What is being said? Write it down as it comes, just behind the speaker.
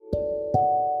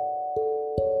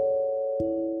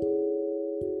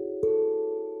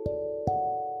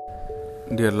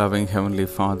Dear loving Heavenly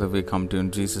Father, we come to you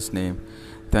in Jesus' name.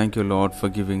 Thank you, Lord, for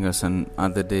giving us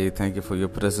another day. Thank you for your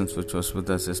presence which was with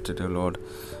us yesterday, Lord.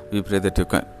 We pray that your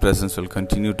presence will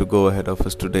continue to go ahead of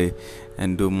us today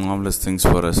and do marvelous things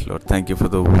for us, Lord. Thank you for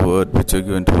the word which you have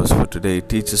given to us for today.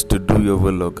 Teach us to do your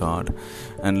will, O God,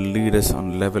 and lead us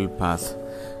on level path.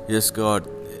 Yes, God.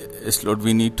 Yes, Lord,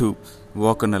 we need to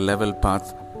walk on a level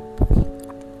path,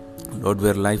 Lord,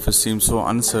 where life seems so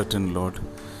uncertain, Lord.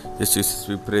 Yes, Jesus,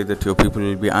 we pray that your people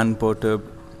will be unperturbed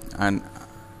and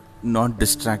not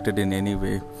distracted in any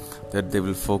way, that they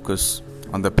will focus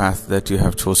on the path that you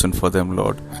have chosen for them,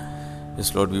 Lord.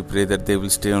 Yes, Lord, we pray that they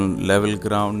will stay on level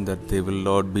ground, that they will,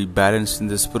 Lord, be balanced in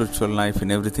their spiritual life,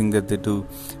 in everything that they do,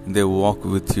 in their walk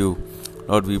with you.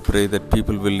 Lord, we pray that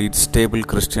people will lead stable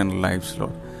Christian lives,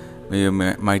 Lord. May your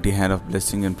mighty hand of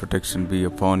blessing and protection be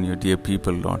upon your dear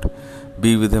people, Lord.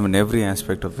 Be with them in every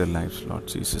aspect of their lives, Lord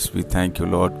Jesus. We thank you,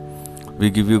 Lord. We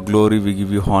give you glory, we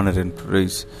give you honor and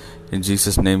praise. In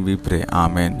Jesus' name we pray.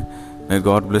 Amen. May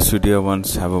God bless you, dear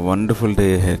ones. Have a wonderful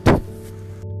day ahead.